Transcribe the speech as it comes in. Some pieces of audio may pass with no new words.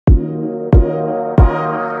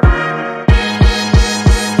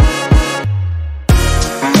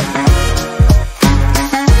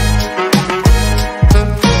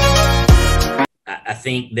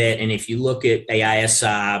think that, and if you look at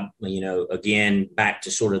AISI, again, back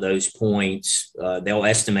to sort of those points, they'll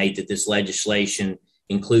estimate that this legislation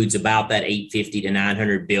includes about that 850 to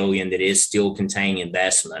 900 billion that is steel contained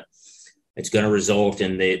investment. It's going to result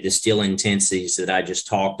in the steel intensities that I just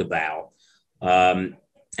talked about. And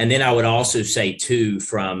then I would also say too,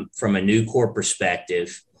 from a Nucor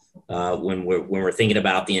perspective, when we're thinking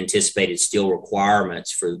about the anticipated steel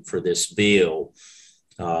requirements for this bill,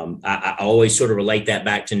 I always sort of relate that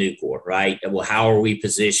back to Nucor, right? Well, how are we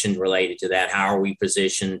positioned related to that? How are we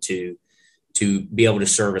positioned to be able to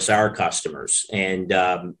service our customers? And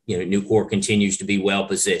Nucor continues to be well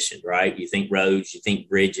positioned, right? You think roads, you think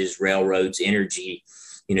bridges, railroads, energy,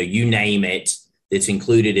 you name it, that's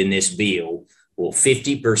included in this bill. Well,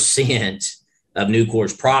 50% of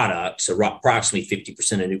Nucor's products, approximately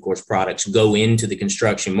 50% of Nucor's products, go into the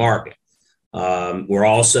construction market. We're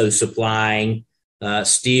also supplying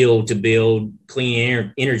steel to build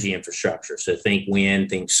clean energy infrastructure. So think wind,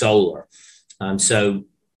 think solar. So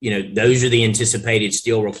those are the anticipated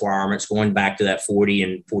steel requirements, going back to that 40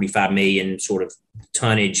 and 45 million sort of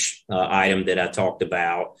tonnage item that I talked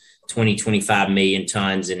about, 25 million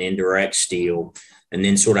tons in indirect steel, and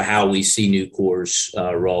then sort of how we see Nucor's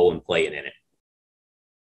role in playing in it.